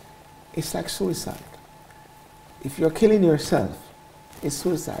 it's like suicide. If you're killing yourself, is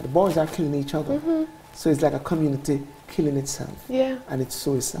suicide. The boys are killing each other. So it's like a community killing itself. Yeah. And it's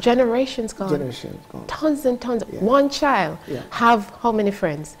suicide. Generations gone. Generations gone. Tons and tons. Yeah. One child have how many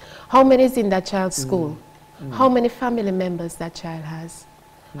friends? How many is in that child's school? How many family members that child has?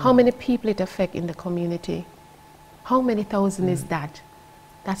 How many people it affect in the community? How many thousand is that?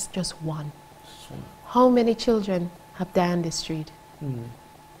 That's just one. How many children have died on the street?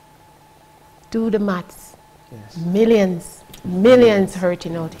 Do the maths. Yes. Millions, millions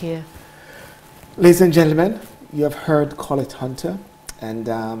hurting out here. Ladies and gentlemen, you have heard Collet Hunter, and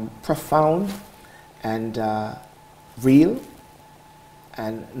profound and real,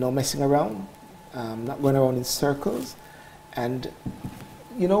 and no messing around, not going around in circles. And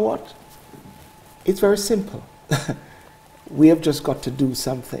you know what? It's very simple. We have just got to do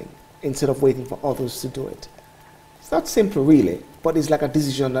something instead of waiting for others to do it. It's not simple really, but it's like a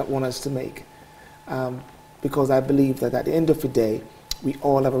decision that one has to make. Because I believe that at the end of the day, we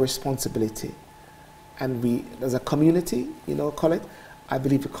all have a responsibility. And we, as a community, you know, Collet, I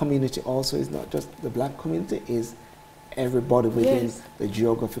believe the community also is not just the black community, is everybody within the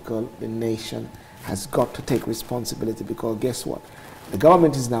geographical, the nation has got to take responsibility, because guess what? The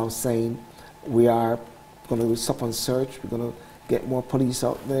government is now saying we are going to stop and search, we're going to get more police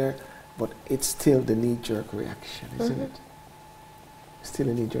out there, but it's still the knee-jerk reaction, isn't it? Still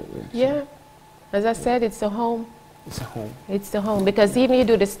a knee-jerk reaction. Yeah. As I said, it's a home. It's a home. It's the home, because even you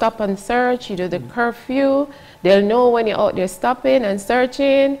do the stop and search, you do the curfew, they'll know when you're out there stopping and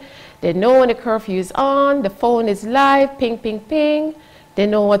searching, they know when the curfew is on, the phone is live, ping, ping, ping, they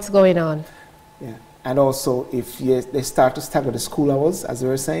know what's going on. Yeah, and also if they start to stagger the school hours, as they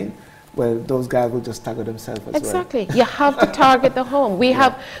were saying, well, those guys will just stagger themselves as exactly. You have to target the home.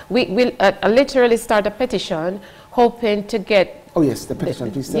 We'll literally start a petition hoping to get. Oh yes, the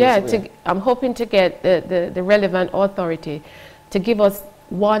petition, please tell us. Yeah, I'm hoping to get the relevant authority to give us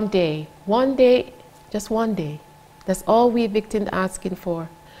one day, just one day. That's all we victims are asking for,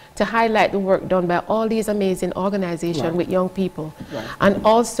 to highlight the work done by all these amazing organizations with young people. And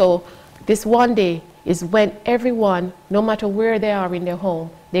also, this one day is when everyone, no matter where they are in their home,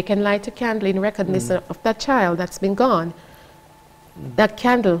 they can light a candle in recognition of that child that's been gone. That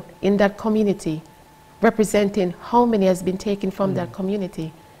candle in that community, representing how many has been taken from that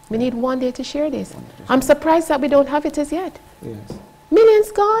community. We need one day to share this. I'm surprised that we don't have it as yet. Yes.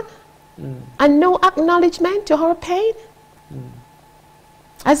 Millions gone, and no acknowledgement to our pain.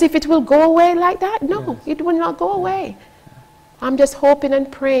 As if it will go away like that. No, it will not go away. I'm just hoping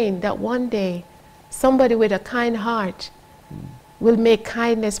and praying that one day somebody with a kind heart will make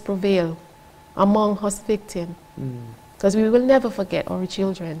kindness prevail among us victims. Because we will never forget our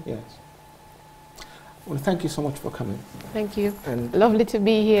children. Yes. Well, thank you so much for coming. Thank you. And lovely to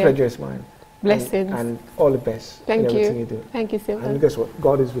be here. Pleasure is mine. Blessings. And all the best. Thank in you. everything you do. Thank you so much. And guess what?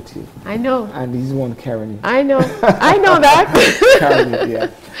 God is with you. I know. And He's the one carrying you. I know. I know that. Carrying you, yeah.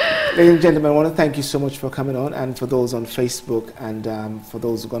 Ladies and gentlemen, I want to thank you so much for coming on, and for those on Facebook, and for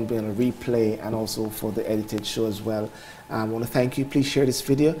those who are going to be on a replay, and also for the edited show as well. I want to thank you. Please share this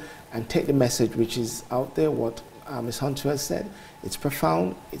video and take the message which is out there, what Ms. Hunter has said. It's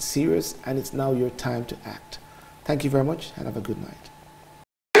profound, it's serious, and it's now your time to act. Thank you very much, and have a good night.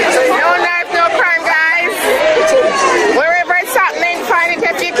 No knife, no crime, guys. Wherever it's happening, find it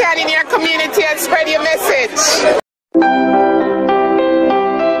if you can in your community and spread your message.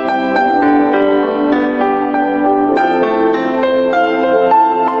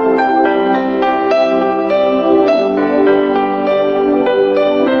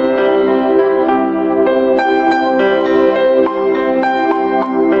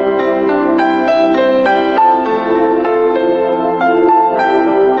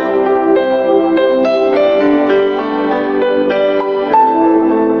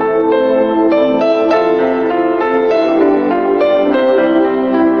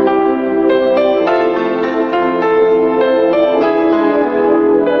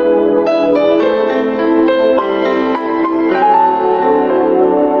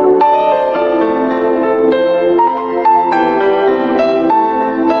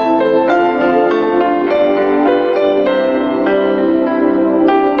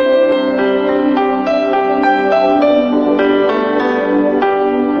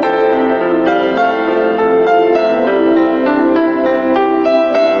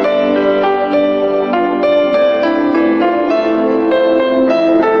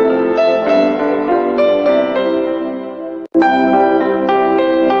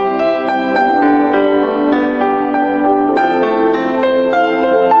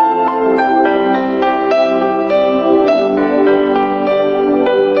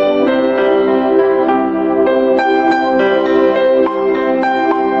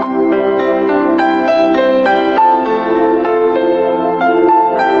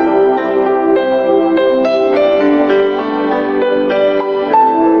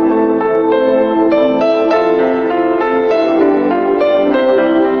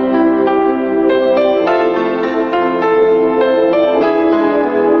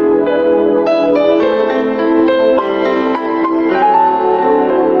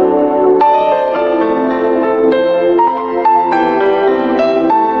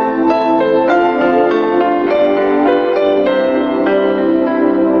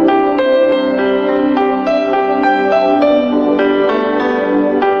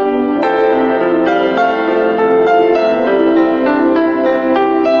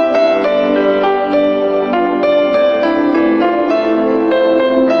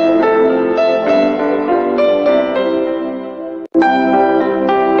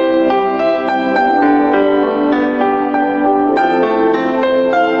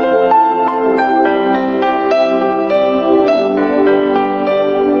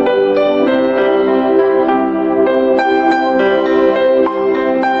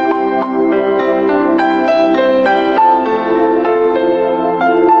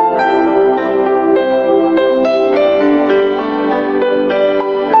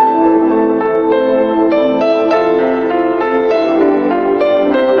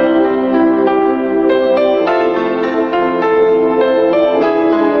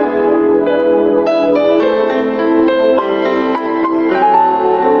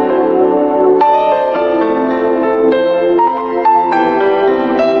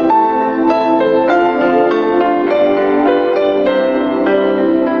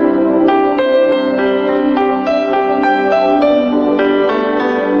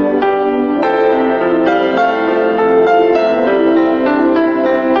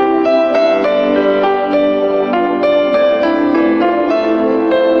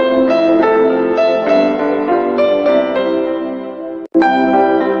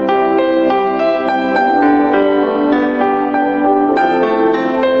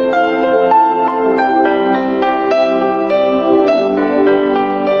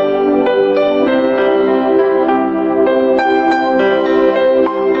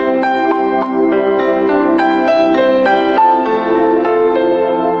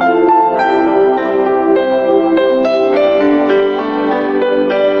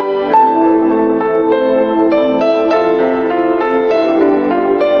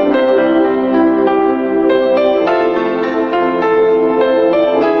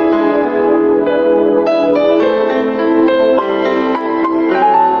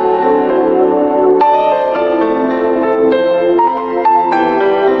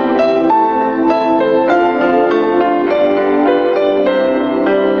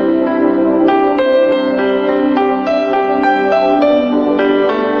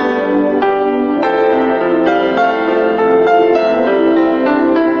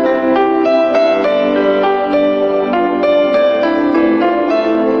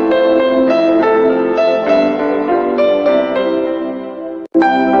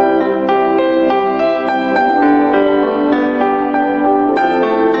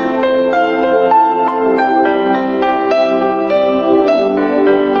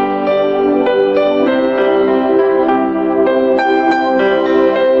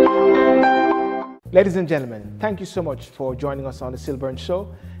 Ladies and gentlemen, thank you so much for joining us on the SYLBOURNE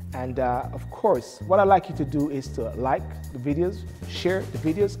Show. And of course, what I'd like you to do is to like the videos, share the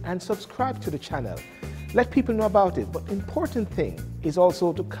videos, and subscribe to the channel. Let people know about it. But important thing is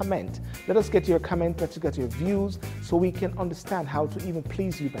also to comment. Let us get your comment, let's get your views, so we can understand how to even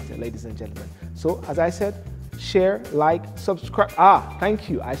please you better, ladies and gentlemen. So, as I said, share, like, subscribe. Thank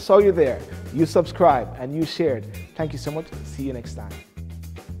you. I saw you there. You subscribed and you shared. Thank you so much. See you next time.